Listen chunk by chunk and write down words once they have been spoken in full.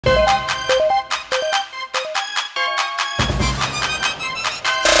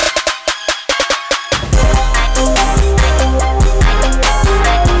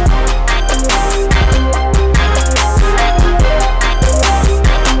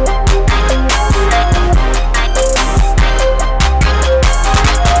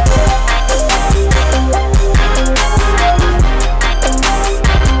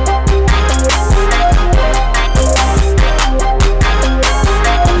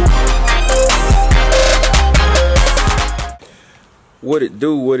What it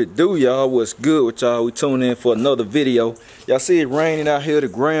do, y'all? What's good with y'all? We tuned in for another video. Y'all see it raining out here, the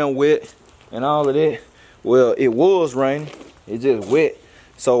ground wet and all of that. Well, it was raining, it just wet.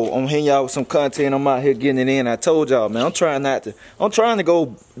 So I'm hitting y'all with some content. I'm out here getting it in. I told y'all, man, I'm trying to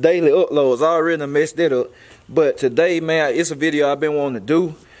go daily uploads. I already done messed it up. But today, man, it's a video I've been wanting to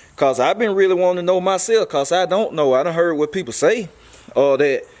do. Cause I've been really wanting to know myself, cause I don't know. I done heard what people say.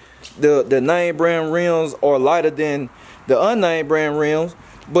 That the name brand rims are lighter than the unnamed brand rims.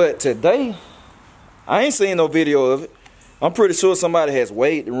 But today, I ain't seen no video of it. I'm pretty sure somebody has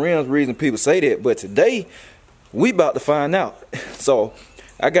weighed the rims, reason people say that. But today, we about to find out. So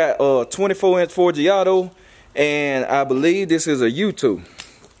I got 24-inch Forgioto, and I believe this is a U2.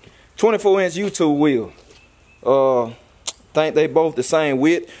 24-inch U2 wheel. Think they both the same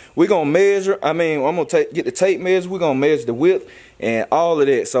width. We're gonna measure. I'm gonna get the tape measure. We're gonna measure the width and all of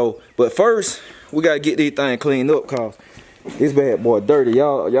that. So, but first, we gotta get these things cleaned up, cause this bad boy dirty.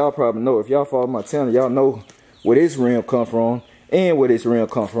 Y'all probably know. If y'all follow my channel, y'all know where this rim come from and where this rim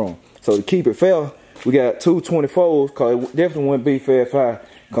come from. So to keep it fair, we got two 24s, cause it definitely wouldn't be fair if I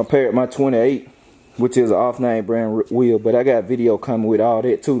compared my 28, which is an off-name brand wheel. But I got video coming with all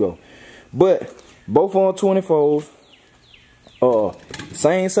that too, though. But both on 24s.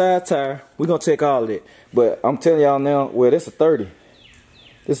 Same size tire. We're gonna check all of it. But I'm telling y'all now, well, this a 30.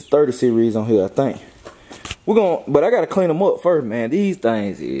 This is 30 series on here, I think. But I gotta clean them up first, man. These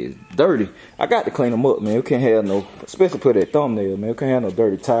things is dirty. I got to clean them up, man. We can't have no, especially for that thumbnail, man. We can't have no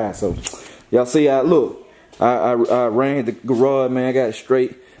dirty tires. So y'all see how it look. I ran the garage, man. I got it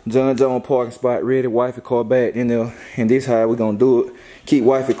straight. John parking spot ready. Wifey car back in there. And this how we gonna do it. Keep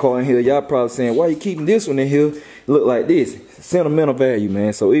wifey car in here. Y'all probably saying, why you keeping this one in here? Look like this. Sentimental value,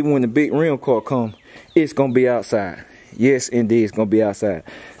 man. So even when the big rim car come, it's gonna be outside. Yes, indeed, it's gonna be outside.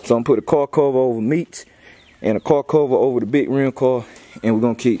 So I'm gonna put a car cover over meats and a car cover over the big rim car, and we're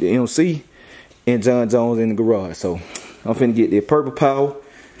gonna keep the MC and John Jones in the garage. So I'm finna get the purple power.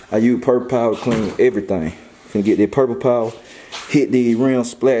 I use purple power to clean everything. Finna get the purple power, hit the rim,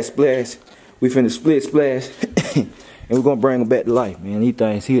 splash. We finna split splash, and we're gonna bring them back to life, man. These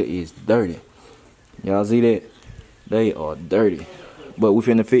things here is dirty. Y'all see that? They are dirty, but we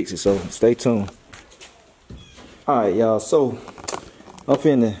finna fix it, so stay tuned. Alright, y'all, so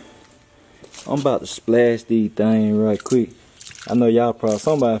I'm about to splash these things right quick. I know y'all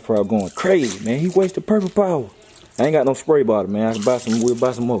somebody probably going crazy, man. He wasted purple power. I ain't got no spray bottle, man. I can buy some, we'll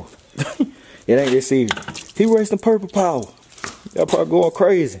buy some more. It ain't that serious. He wasting purple power. Y'all probably going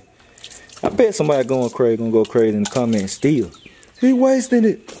crazy. I bet somebody gonna go crazy in the comments still. He wasting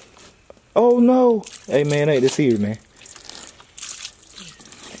it. Oh no. Hey man, ain't this here, man.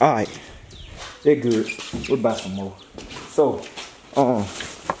 Alright. They're good. We'll buy some more. So,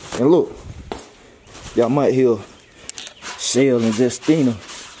 and look. Y'all might hear Shell and Justina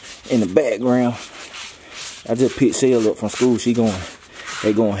in the background. I just picked Shell up from school.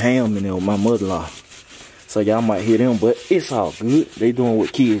 They going ham in there with my mother-in-law. So y'all might hear them, but it's all good. They doing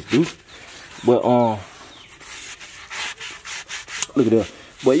what kids do. But look at that.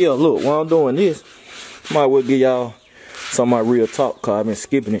 But yeah, look, while I'm doing this, might well give y'all some of my real talk, cause I've been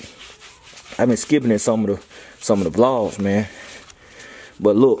skipping it. I've been skipping it some of the vlogs, man.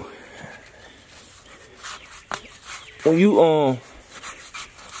 But look, when you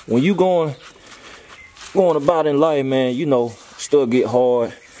going about in life, man, you know, stuff get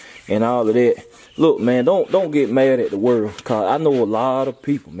hard and all of that. Look, man, don't get mad at the world, cause I know a lot of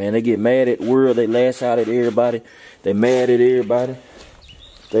people, man, they get mad at the world, they lash out at everybody, they mad at everybody.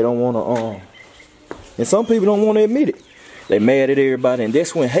 They don't want to, and some people don't want to admit it. They mad at everybody, and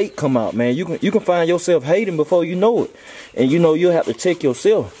that's when hate come out, man. You can find yourself hating before you know it, and you know you'll have to check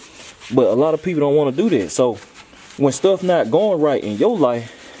yourself. But a lot of people don't want to do that. So when stuff not going right in your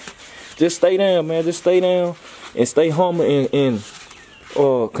life, just stay down, man. Just stay down and stay humble and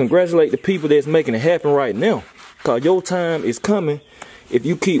congratulate the people that's making it happen right now. Cause your time is coming if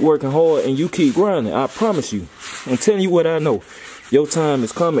you keep working hard and you keep grinding. I promise you. I'm telling you what I know. Your time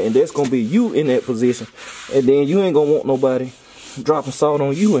is coming, and that's gonna be you in that position, and then you ain't gonna want nobody dropping salt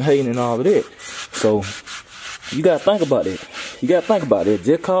on you and hating and all of that. So you gotta think about that. You gotta think about that.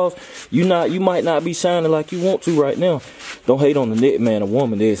 Just cause you might not be shining like you want to right now, don't hate on the next man or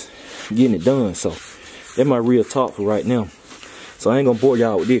woman that's getting it done. So that's my real talk for right now. So I ain't gonna bore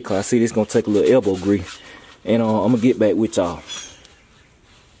y'all with this, cause I see this gonna take a little elbow grease, and I'm gonna get back with y'all.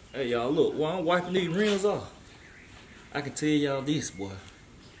 Hey y'all, look, while I'm wiping these rims off, I can tell y'all this, boy.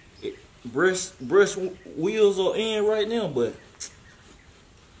 Brush wheels are in right now, but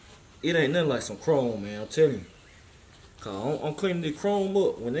it ain't nothing like some chrome, man. I'm telling you. Cause I'm cleaning the chrome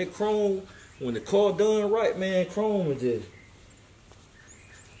up. When the car done right, man, chrome is just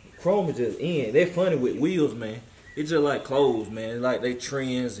Chrome is just in. They're funny with wheels, man. It's just like clothes, man. It's like they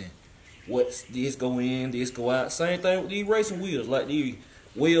trends and what's this go in, this go out. Same thing with these racing wheels, like these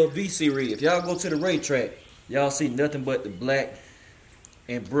Wheel V series. If y'all go to the racetrack, y'all see nothing but the black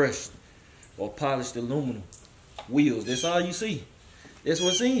and brushed or polished aluminum wheels. That's all you see. That's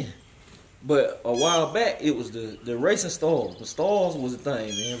what's in. But a while back, it was the racing stars. The stars was the thing,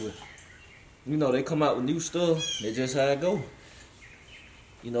 man. But, you know, they come out with new stuff. That's just how it go.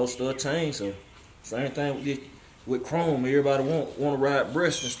 You know, stuff change. So same thing with chrome. Everybody want to ride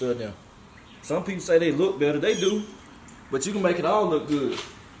brushed and stuff now. Some people say they look better. They do. But you can make it all look good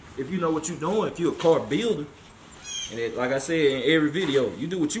if you know what you're doing. If you're a car builder. And it, like I said in every video, you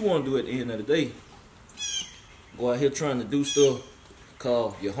do what you want to do at the end of the day. Go out here trying to do stuff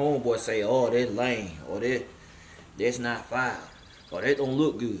cause your homeboy say, oh, that's lame, or that's not fire, or that don't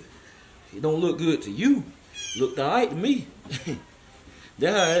look good. It don't look good to you. Looked alright to me.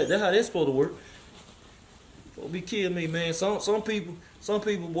 That's how that's supposed to work. Don't be kidding me, man. Some people,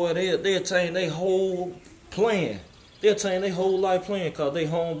 boy, they'll change their whole plan. They'll change their whole life plan cause they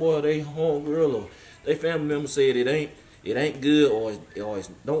homeboy, they homegirl, or they family member said it ain't good, or it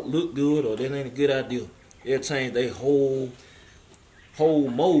don't look good, or that ain't a good idea. They'll change their whole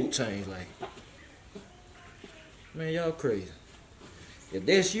mode change. Like, man, y'all crazy. If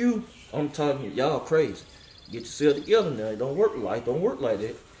that's you, I'm talking y'all crazy. Get yourself together now. It don't work like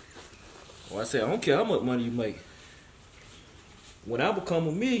that. Well, I say I don't care how much money you make. When I become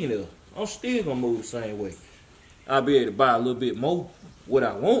a millionaire, I'm still gonna move the same way. I'll be able to buy a little bit more what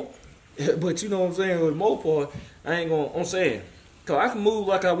I want. But you know what I'm saying, with the most part, I ain't gonna, I'm saying, cause I can move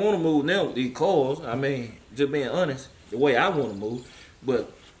like I wanna move now with these cars. I mean, just being honest, the way I wanna move.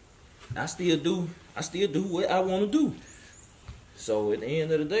 But I still do what I wanna do. So at the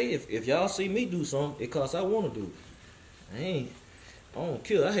end of the day, if y'all see me do something, it's cause I wanna do it. I don't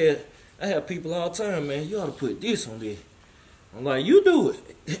care. I have people all the time, man, you ought to put this on there. I'm like, you do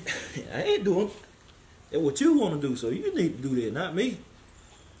it. I ain't doing it. That's what you wanna do, so you need to do that, not me.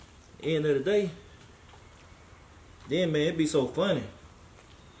 End of the day, then man, it be so funny.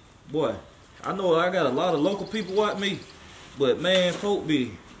 Boy, I know I got a lot of local people watch me, but man, folk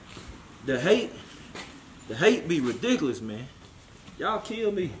be the hate be ridiculous, man. Y'all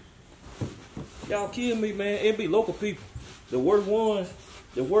kill me, man. It be local people. The worst ones,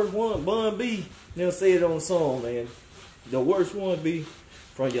 Bun B never say it on the song, man. The worst one be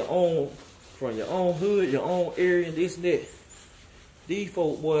from your own hood, your own area, and this and that. These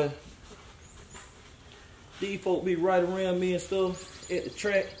folk, boy. These folk be right around me and stuff at the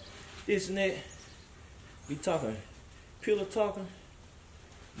track, this and that. Be talking, pillar talking.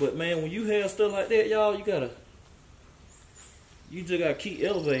 But man, when you have stuff like that, y'all, you just gotta keep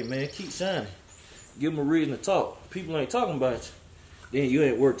elevating, man. Keep shining. Give them a reason to talk. People ain't talking about you, then you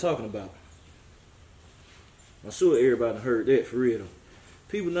ain't worth talking about. I'm sure everybody heard that for real though.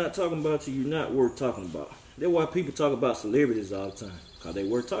 People not talking about you, you're not worth talking about. That's why people talk about celebrities all the time, cause they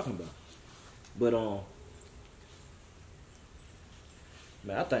worth talking about. But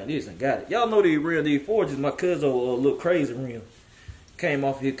man, I think this and got it. Y'all know these Forgiotos. My cousin, little crazy rim, came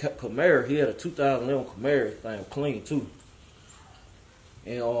off his Camaro. He had a 2011 Camaro, thing clean too.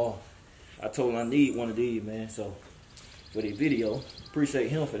 And I told him I need one of these, man. So for this video, appreciate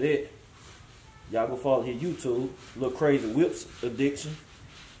him for that. Y'all go follow his YouTube, Little Crazy Whips Addiction.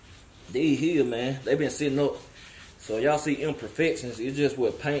 These here, man, they been sitting up. So y'all see imperfections. It's just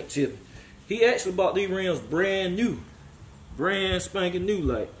with paint chipping. He actually bought these rims brand new. Brand spanking new.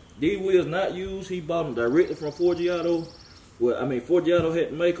 Like, these wheels not used. He bought them directly from Forgioto. Well, I mean, Forgioto had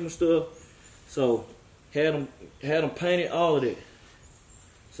to make them stuff. So, had them painted, all of that.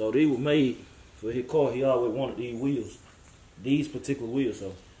 So, these were made for his car. He always wanted these wheels. These particular wheels.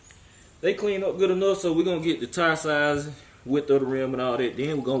 So, they clean up good enough. So, we're going to get the tire size, width of the rim and all that.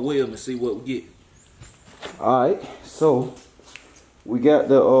 Then we're going to weigh them and see what we get. Alright, so we got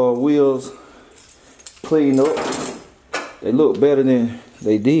the wheels cleaned up. They look better than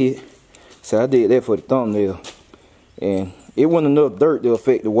they did. So I did that for the thumbnail. And it wasn't enough dirt to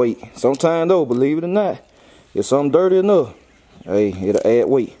affect the weight. Sometimes though, believe it or not, if something dirty enough, hey, it'll add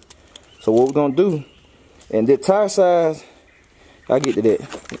weight. So what we're gonna do, and the tire size, I'll get to that.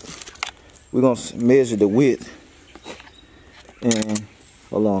 We're gonna measure the width. And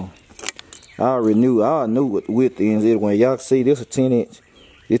hold on. I already knew what the width is anyway. Y'all can see this is a 10 inch.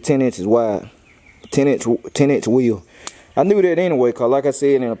 It's 10 inches wide. 10 inch wheel. I knew that anyway, cause like I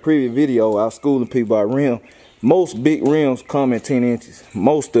said in a previous video, I was schooling people about rim. Most big rims come in 10 inches.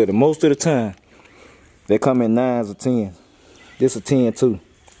 Most of the time. They come in 9s or 10s. This is a 10 too.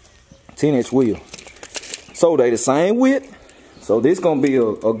 10 inch wheel. So they the same width. So this gonna be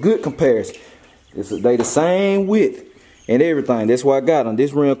a good comparison. They the same width and everything. That's why I got them.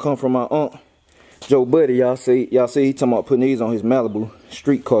 This rim come from my aunt Joe Buddy. Y'all see he talking about putting these on his Malibu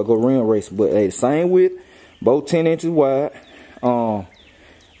street car, go rim racing. But they the same width, both 10 inches wide.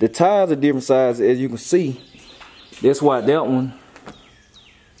 The tires are different sizes, as you can see. That's why that one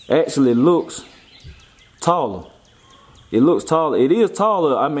actually looks taller. It looks taller. It is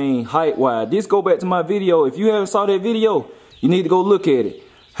taller, I mean, height-wise. This go back to my video. If you haven't saw that video, you need to go look at it.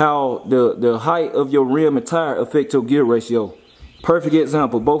 How the height of your rim and tire affect your gear ratio. Perfect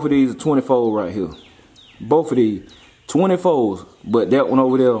example. Both of these are 24 right here. Both of these 24s, but that one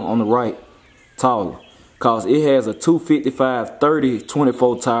over there on the right taller, cause it has a 255/30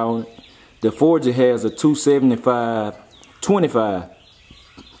 24 tire on it. The Forgioto has a 275/25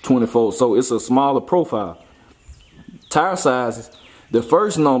 24, so it's a smaller profile. Tire sizes, the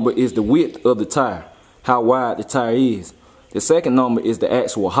first number is the width of the tire, how wide the tire is. The second number is the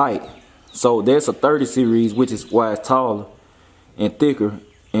actual height. So there's a 30 series, which is why it's taller and thicker,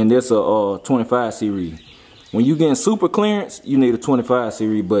 and there's a 25 series. When you get super clearance, you need a 25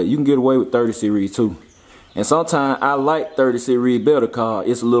 series, but you can get away with 30 series too. And sometimes I like 30 series better, cause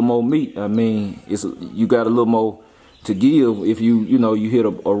it's a little more meat. I mean, you got a little more to give if you hit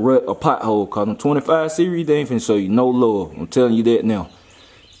a pothole. Cause on 25 series, they ain't finna show you no love. I'm telling you that now.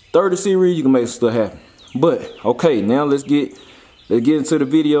 30 series, you can make stuff happen. But okay, now let's get into the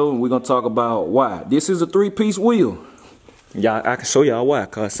video, and we're gonna talk about why. This is a 3-piece wheel. Y'all, I can show y'all why,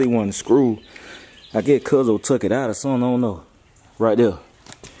 cause I see one of the screw. I get Cuzzo tuck it out or something, I don't know. Right there.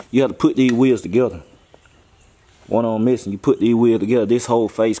 You have to put these wheels together. One on missing, you put these wheels together, this whole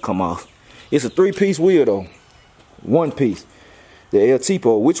face come off. It's a 3-piece wheel though. 1 piece. The El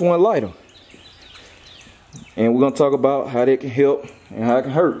Tipo, which one lighter? And we're gonna talk about how that can help and how it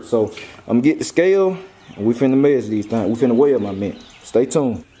can hurt. So I'm gonna get the scale and we finna measure these things. We finna weigh them, I meant. Stay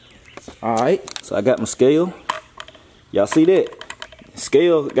tuned. Alright, so I got my scale. Y'all see that?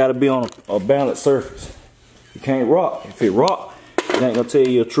 Scale gotta be on a balanced surface. You can't rock. If it rock, it ain't gonna tell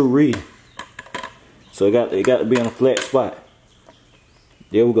you a true read. So it got to be on a flat spot.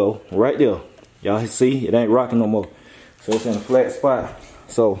 There we go, right there. Y'all see, it ain't rocking no more. So it's in a flat spot.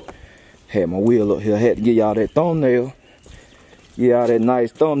 So had my wheel up here. I had to give y'all that thumbnail. Give y'all that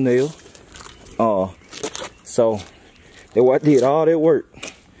nice thumbnail. So that's why I did all that work,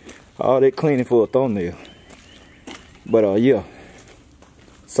 all that cleaning for a thumbnail. But yeah.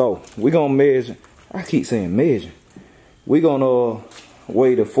 So we gonna measure. I keep saying measure. We gonna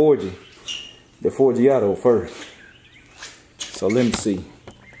weigh the Forgioto first. So let me see.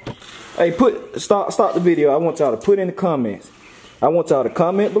 Hey, stop the video. I want y'all to put in the comments. I want y'all to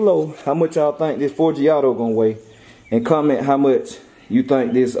comment below how much y'all think this Forgioto gonna weigh, and comment how much you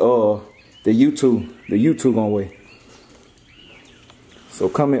think this the U2 gonna weigh. So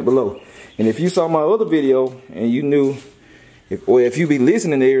comment below. And if you saw my other video and you knew, if you be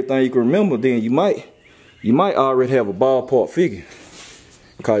listening to everything you can remember, then you might already have a ballpark figure.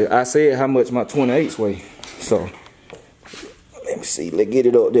 Cause I said how much my 28s weigh. So let me see. Let's get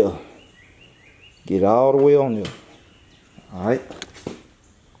it up there. Get it all the way on there. All right. I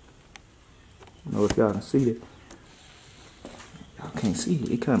don't know if y'all can see it. Y'all can't see it.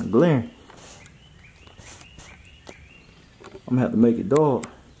 It kind of glaring. I'm gonna have to make it dark.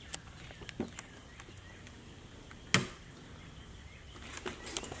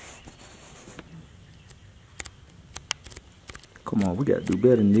 Come on, we gotta do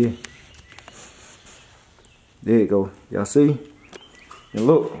better than this. There you go. Y'all see? And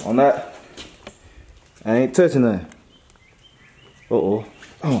look, on that, I ain't touching that. Uh-oh.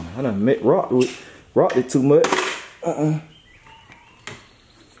 Oh, I done rocked it too much.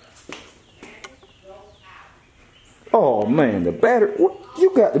 Oh man, the battery, you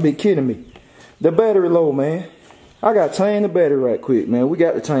got to be kidding me. The battery low, man. I gotta change the battery right quick, man. We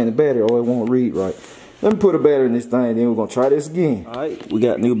got to change the battery or it won't read right. Let me put a battery in this thing, then we're gonna try this again. All right, we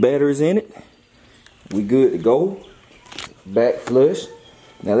got new batteries in it. We good to go. Back flush.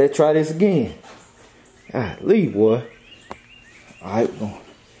 Now let's try this again. Leave, boy. All right, we're gonna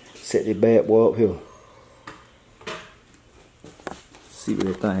set this bad boy up here. See what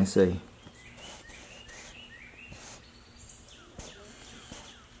that thing say.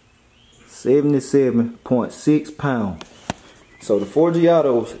 $77.6 pounds. So the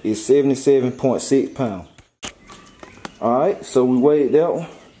Forgioto is 77.6 pounds. Alright, so we weighed that one,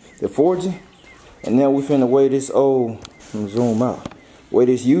 the Forgi, and now we finna weigh this old, let me zoom out, weigh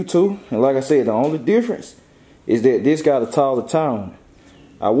this U2, and like I said, the only difference is that this got a taller tire on it.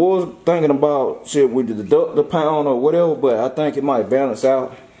 I was thinking about, should we deduct the pound or whatever, but I think it might balance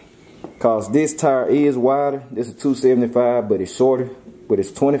out. Cause this tire is wider. This is a 275, but it's shorter. But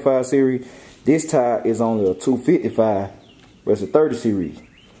it's 25 series. This tire is only a 255, but it's a 30 series.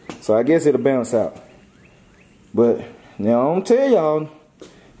 So I guess it'll balance out. But now I'm gonna tell y'all,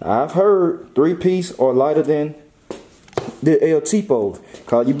 I've heard 3-piece or lighter than the El Cheapo.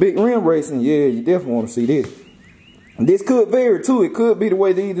 Cause you big rim racing, yeah, you definitely want to see this. This could vary too. It could be the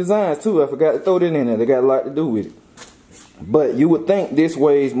way these designs too. I forgot to throw that in there. They got a lot to do with it. But you would think this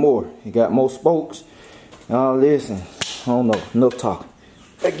weighs more. It got more spokes. Now listen, I don't know. Enough talking.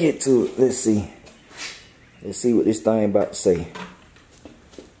 Let's get to it. Let's see. Let's see what this thing about to say.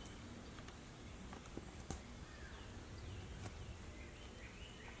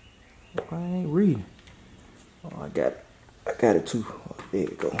 I ain't reading. Oh, I got it. I got it too. Oh, there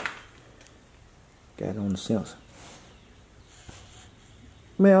you go. Got it on the sensor.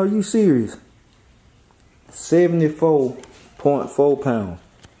 Man, are you serious? 74.4 pounds.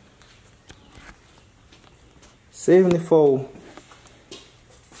 74.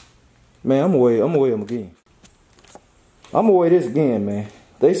 Man, I'm gonna weigh them again. I'm gonna weigh this again, man.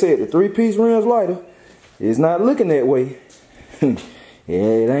 They said the 3-piece rim's lighter. It's not looking that way. Yeah,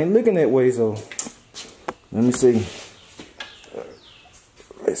 it ain't looking that way, so let me see.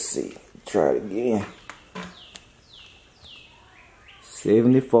 Let's see. Try it again.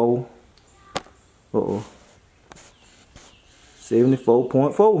 74. Uh-oh.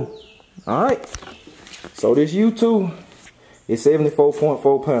 74.4. Alright. So this U2 is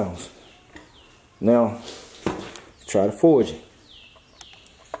 74.4 pounds. Now, let's try to forge it.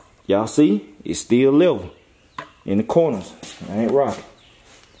 Y'all see? It's still level in the corners. I ain't rocking.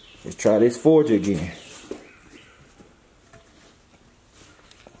 Let's try this forge again.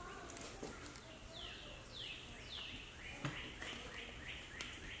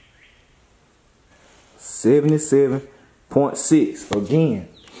 .6 again.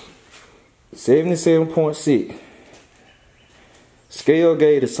 77.6. Scale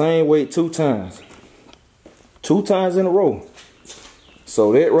gave the same weight 2 times. 2 times in a row.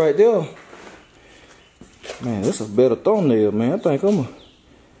 So that right there, man, that's a better thumbnail, man. I think I'm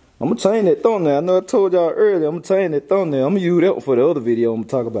gonna change that thumbnail. I know I told y'all earlier, I'm gonna change that thumbnail. I'm gonna use that one for the other video I'm gonna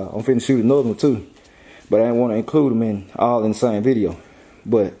talk about. I'm finna shoot another one too. But I didn't want to include them in all in the same video.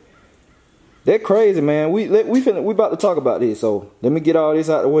 But that crazy, man. We about to talk about this. So let me get all this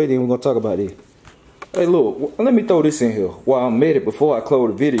out of the way, then we're gonna talk about this. Hey, look, let me throw this in here while I'm at it before I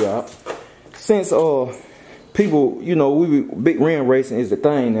close the video out. Since people, you know, big rim racing is the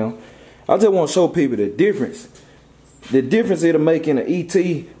thing now. I just want to show people the difference. The difference it'll make in an ET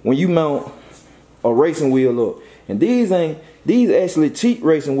when you mount a racing wheel up. And these actually cheap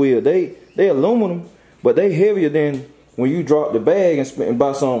racing wheels. They aluminum, but they heavier than when you drop the bag and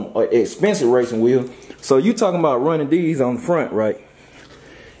buy some expensive racing wheel. So you talking about running these on the front, right?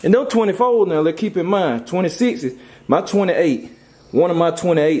 And them 24s now, let's keep in mind, 26s, my 28, one of my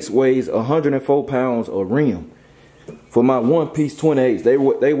 28s weighs 104 pounds of rim. For my 1-piece 28s, they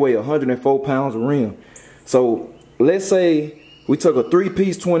weigh 104 pounds of rim. So let's say we took a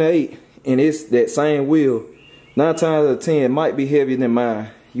 3-piece 28 and it's that same wheel, 9 times out of 10 might be heavier than mine.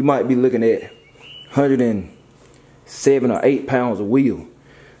 You might be looking at 107 or 8 pounds of wheel.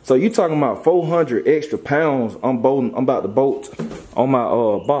 So you talking about 400 extra pounds I'm about to bolt on my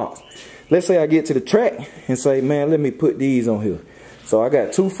box. Let's say I get to the track and say, man, let me put these on here. So I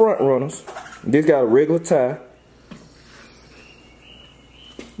got 2 front runners. This got a regular tie.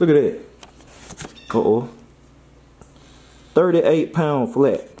 Look at that. 38 pound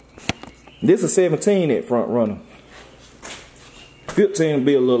flat. This is 17 at front runner. 15 will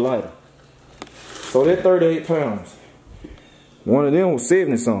be a little lighter. So that 38 pounds. One of them was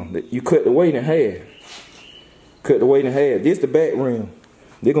 70 something. You cut the weight in half. Cut the weight in half. This the back rim.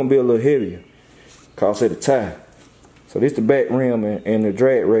 They're gonna be a little heavier. Cause of the tie. So this the back rim and the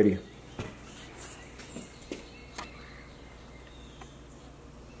drag radius.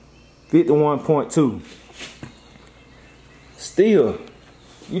 .2. Still,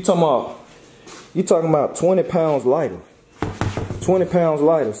 you talking about 20 pounds lighter. 20 pounds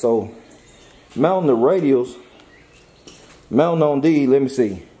lighter. So mounting the radials, mounting on these, let me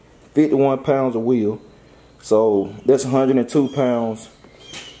see, 51 pounds of wheel. So that's 102 pounds.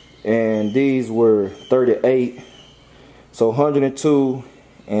 And these were 38. So 102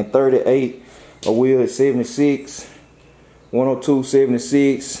 and 38 a wheel is 76. 102,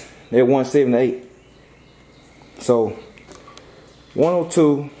 76. They're 178. So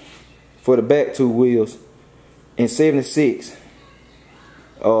 102 for the back 2 wheels and 76.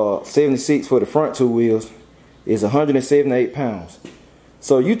 76 for the front 2 wheels is 178 pounds.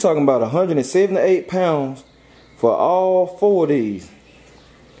 So you talking about 178 pounds for all 4 of these.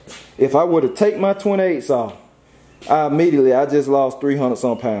 if I were to take my 28s off, I just lost 300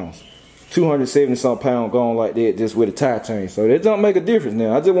 some pounds. 270 some pounds gone like that just with a tire change. So that don't make a difference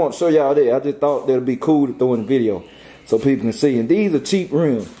now. I just want to show y'all that. I just thought that'd be cool to throw in the video so people can see. And these are cheap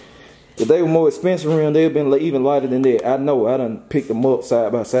rims. If they were more expensive rims, they'd have been even lighter than that. I know. I done picked them up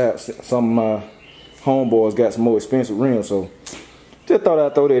side by side. Some of my homeboys got some more expensive rims. So just thought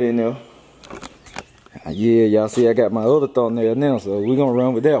I'd throw that in there. Yeah, y'all see I got my other thumbnail now. So we're going to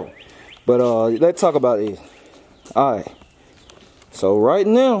run with that one. But let's talk about this. Alright. So right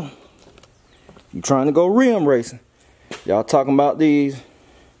now, you trying to go rim racing. Y'all talking about these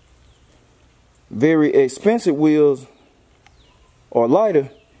very expensive wheels or lighter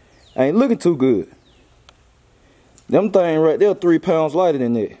ain't looking too good. Them things right there 3 pounds lighter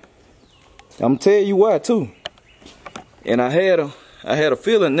than that. I'm tell you why too. And I had a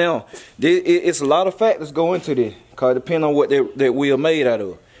feeling now. It's a lot of factors go into this, cause depending on what that wheel made out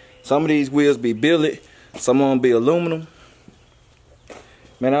of. Some of these wheels be billet, some of them be aluminum.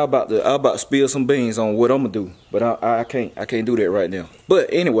 Man, I about to spill some beans on what I'm gonna do, but I can't do that right now. But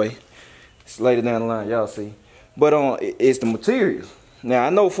anyway, it's later down the line, y'all see. But it's the materials. Now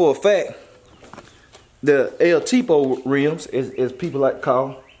I know for a fact the El Tipo rims, as people like to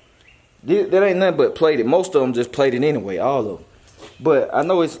call, that ain't nothing but plated. Most of them just plated anyway, all of them. But I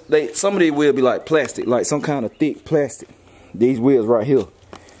know some of these wheels be like plastic, like some kind of thick plastic. These wheels right here.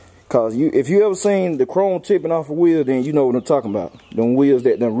 Cause if you ever seen the chrome chipping off a wheel, then you know what I'm talking about. Them wheels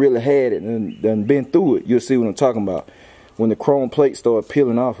that done really had it and done been through it, you'll see what I'm talking about. When the chrome plate start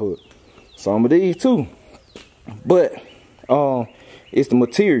peeling off of it. Some of these too. But it's the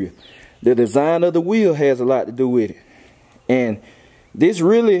material. The design of the wheel has a lot to do with it. And this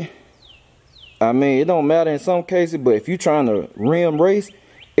really, I mean, it don't matter in some cases, but if you're trying to rim race,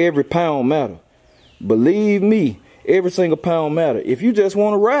 every pound matter. Believe me. Every single pound matter. If you just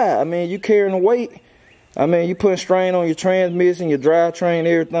want to ride, I mean, you carrying the weight. I mean, you putting strain on your transmission, your drivetrain,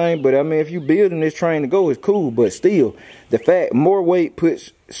 everything. But I mean, if you building this train to go, it's cool. But still, the fact more weight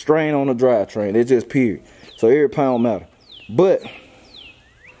puts strain on the drivetrain. It's just period. So every pound matter. But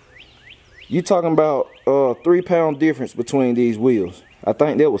you talking about 3 pound difference between these wheels. I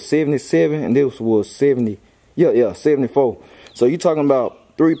think that was 77 and this was 70. Yeah, 74. So you talking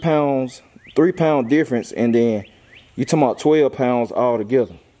about 3 pound difference, and then you talking about 12 pounds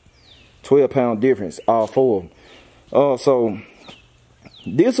altogether. 12 pound difference, all 4 of them. So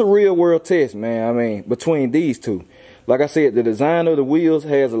this a real world test, man. I mean, between these two. Like I said, the design of the wheels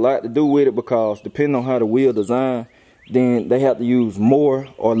has a lot to do with it, because depending on how the wheel design, then they have to use more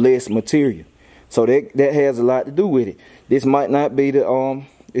or less material. So that has a lot to do with it. This might not be the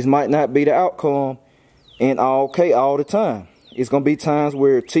outcome in all the time. It's gonna be times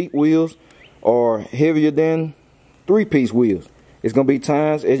where cheap wheels are heavier than 3-piece wheels. It's gonna be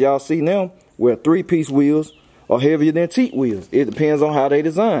times, as y'all see now, where 3-piece wheels are heavier than cheap wheels. It depends on how they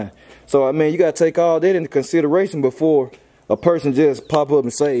design. So I mean, you gotta take all that into consideration before a person just pop up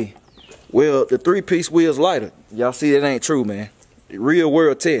and say, well, the 3-piece wheel's lighter. Y'all see, that ain't true, man. Real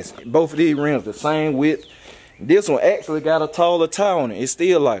world test. Both of these rims the same width. This one actually got a taller tire on it. It's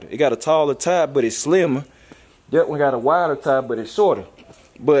still lighter. It got a taller tire, but it's slimmer. That one got a wider tire, but it's shorter.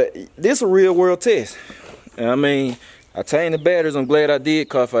 But this a real world test. I mean, I changed the batteries. I'm glad I did,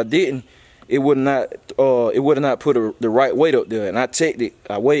 cause if I didn't, it would not put the right weight up there. And I checked it.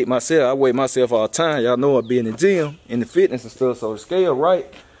 I weighed myself. I weigh myself all the time. Y'all know I be in the gym, in the fitness and stuff. So the scale,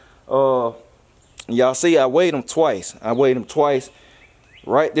 right? Y'all see, I weighed them twice.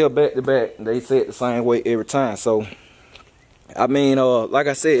 Right there, back to back. They said the same weight every time. So, I mean, like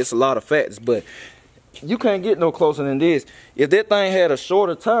I said, it's a lot of factors, but you can't get no closer than this. If that thing had a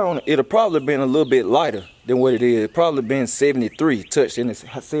shorter tire on it, it'd probably been a little bit lighter than what it is. It'd probably been 73, touched in its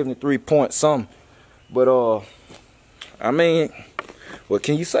 73 point something. But I mean, what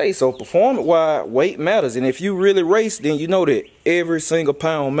can you say? So performance wise, weight matters, and if you really race, then you know that every single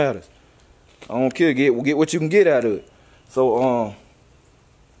pound matters. I don't care, get what you can get out of it. So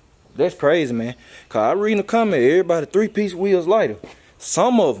that's crazy, man. Cause I read in the comment, everybody 3-piece wheels lighter.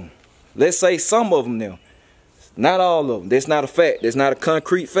 Some of them. Let's say some of them now. Not all of them. That's not a fact. That's not a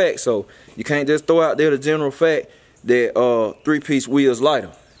concrete fact. So you can't just throw out there the general fact that 3-piece wheels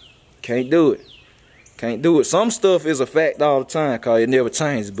lighter. Can't do it. Can't do it. Some stuff is a fact all the time, cause it never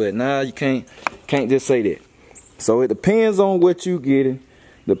changes. But now you can't just say that. So it depends on what you getting.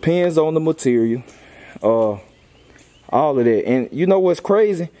 Depends on the material. All of that. And you know what's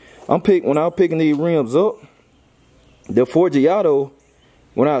crazy? When I was picking these rims up, the Forgioto,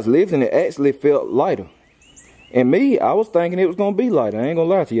 when I was lifting it, actually felt lighter. And me, I was thinking it was gonna be lighter. I ain't gonna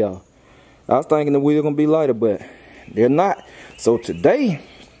lie to y'all. I was thinking the wheel gonna be lighter, but they're not. So today,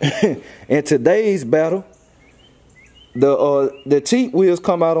 In today's battle, the teak wheels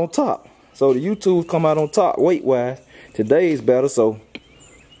come out on top. So the U2s come out on top weight wise. Today's battle, so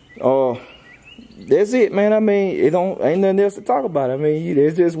that's it, man. I mean, ain't nothing else to talk about. I mean,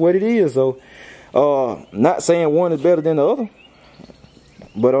 it's just what it is. So not saying one is better than the other,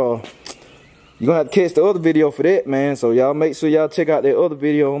 but you're gonna have to catch the other video for that, man. So y'all make sure y'all check out that other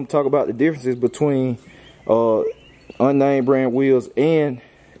video. I'm talking about the differences between unnamed brand wheels and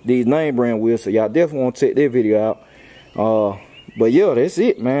these name brand wheels. So y'all definitely want to check that video out. But yeah, that's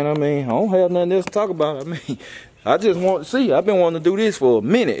it, man. I mean, I don't have nothing else to talk about. I mean, I just want to see. I've been wanting to do this for a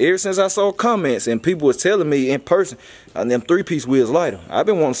minute. Ever since I saw comments and people was telling me in person, them 3-piece wheels lighter. I've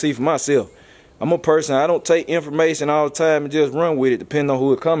been wanting to see for myself. I'm a person, I don't take information all the time and just run with it, depending on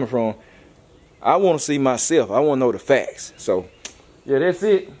who it's coming from. I want to see myself. I want to know the facts. So, yeah, that's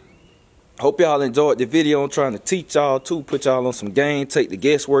it. Hope y'all enjoyed the video. I'm trying to teach y'all too, put y'all on some game, take the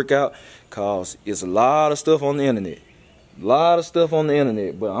guesswork out, because it's a lot of stuff on the internet. A lot of stuff on the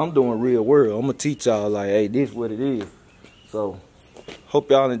internet, but I'm doing real world. I'm gonna teach y'all like, hey, this is what it is. So,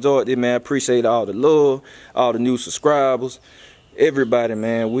 hope y'all enjoyed it, man. Appreciate all the love, all the new subscribers, everybody,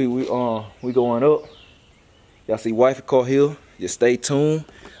 man. We going up. Y'all see wifey car here. Just stay tuned.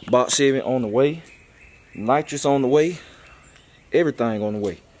 Box shaving on the way, nitrous on the way, everything on the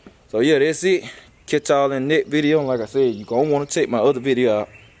way. So yeah, that's it. Catch y'all in the next video. And like I said, you're gonna want to check my other video out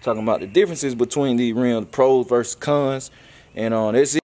talking about the differences between these rims, pros versus cons. And that's it.